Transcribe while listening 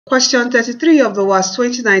Question 33 of the WASSCE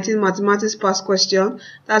 2019 Mathematics Past Question.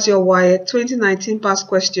 That's your WAEC 2019 Past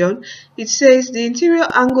Question. It says the interior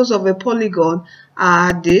angles of a polygon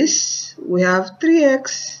are this. We have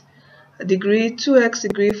 3x degree, 2x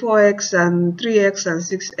degree, 4x, and 3x and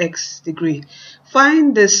 6x degree.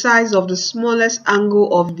 Find the size of the smallest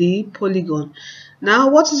angle of the polygon.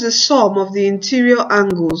 Now, what is the sum of the interior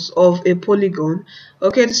angles of a polygon?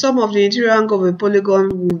 Okay, the sum of the interior angle of a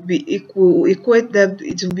polygon will be equal, equate them,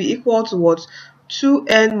 it will be equal to what?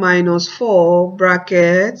 2n minus 4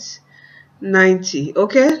 bracket 90.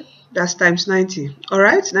 Okay, that's times 90. All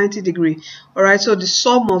right, 90 degree. All right, so the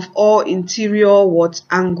sum of all interior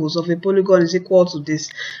angles of a polygon is equal to this,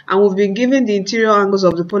 and we've been given the interior angles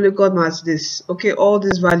of the polygon as this. Okay, all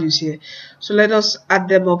these values here. So let us add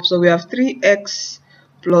them up. So we have 3x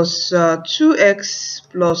plus 2x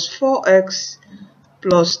plus 4x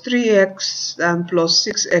plus 3x and plus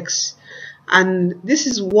 6x. And this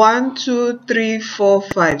is 1, 2, 3, 4,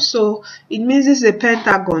 5. So it means this is a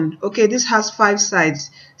pentagon. Okay, this has 5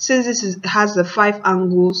 sides. Since this has the 5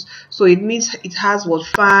 angles, so it means it has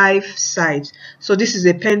 5 sides. So this is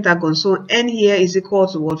a pentagon. So n here is equal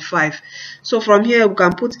to 5. So from here we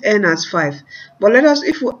can put n as 5. But let us,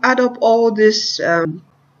 if we add up all this,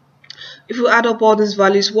 if we add up all these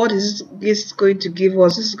values, what is this going to give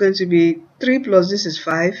us? This is going to be 3 plus this is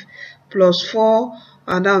 5 plus 4.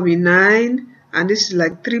 And that will be 9, and this is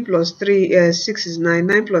like 3 plus 3, 6 is 9,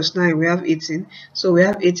 9 plus 9, we have 18. So we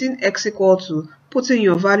have 18x equal to, putting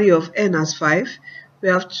your value of n as 5, we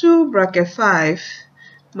have 2 bracket 5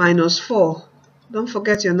 minus 4. Don't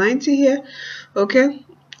forget your 90 here. Okay,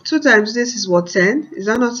 2 times this is what, 10? Is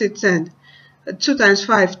that not it, 10? 2 times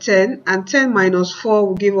 5, 10, and 10 minus 4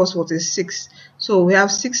 will give us what is 6. So we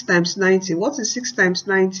have 6 times 90. What is 6 times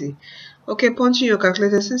 90? Okay, punching your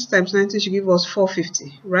calculator, 6 times 90 should give us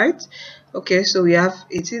 450, right? Okay, so we have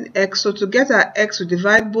 18x. So to get our x, we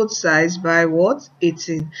divide both sides by what?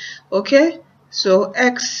 18. Okay, so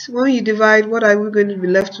x, when you divide, what are we going to be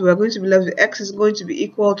left with? We're going to be left with x is going to be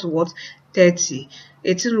equal to what? 30.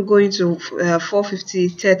 18 will go into 450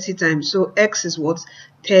 30 times. So x is what?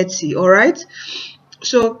 30. All right.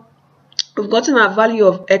 So we've gotten our value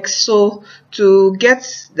of x. So to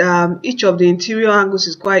get each of the interior angles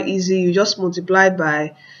is quite easy. You just multiply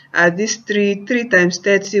by this 3 times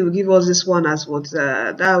 30 will give us this one as what?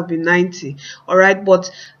 That will be 90. All right,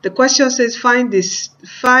 but the question says find the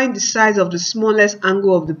size of the smallest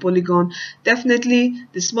angle of the polygon. Definitely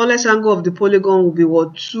the smallest angle of the polygon will be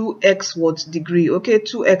what? 2x degree. Okay,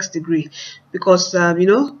 2x degree, because you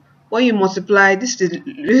know, when you multiply, this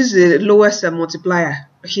is the lowest multiplier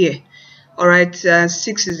here. All right,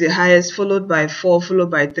 6 is the highest, followed by 4, followed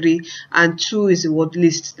by 3, and 2 is the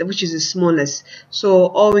least, which is the smallest. So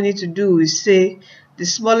all we need to do is say the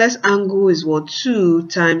smallest angle is what? 2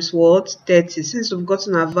 times what? 30. Since we've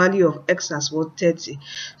gotten our value of x as what? 30.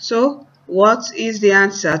 So what is the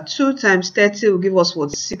answer? 2 times 30 will give us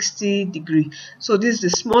what? 60 degree. So this is the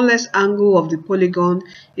smallest angle of the polygon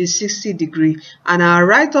is 60 degree. And our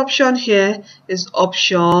right option here is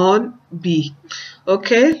option B.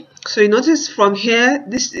 Okay. So you notice from here,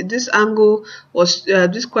 this angle was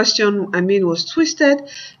this question, I mean, was twisted.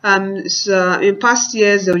 So in past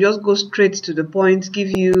years, they'll just go straight to the point,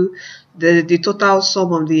 give you the total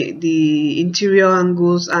sum of the interior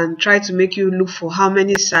angles, and try to make you look for how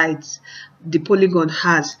many sides the polygon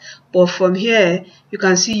has. But from here, you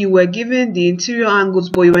can see you were given the interior angles,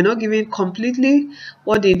 but you were not given completely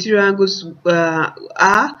what the interior angles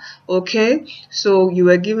are. Okay, so you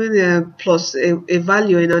were given plus a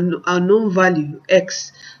value and an unknown value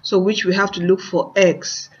x, so which we have to look for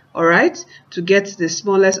x. All right, to get the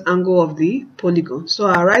smallest angle of the polygon. So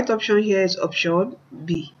our right option here is option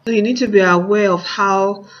B. So you need to be aware of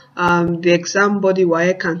how the exam body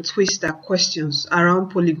WAEC can twist their questions around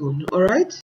polygon. All right.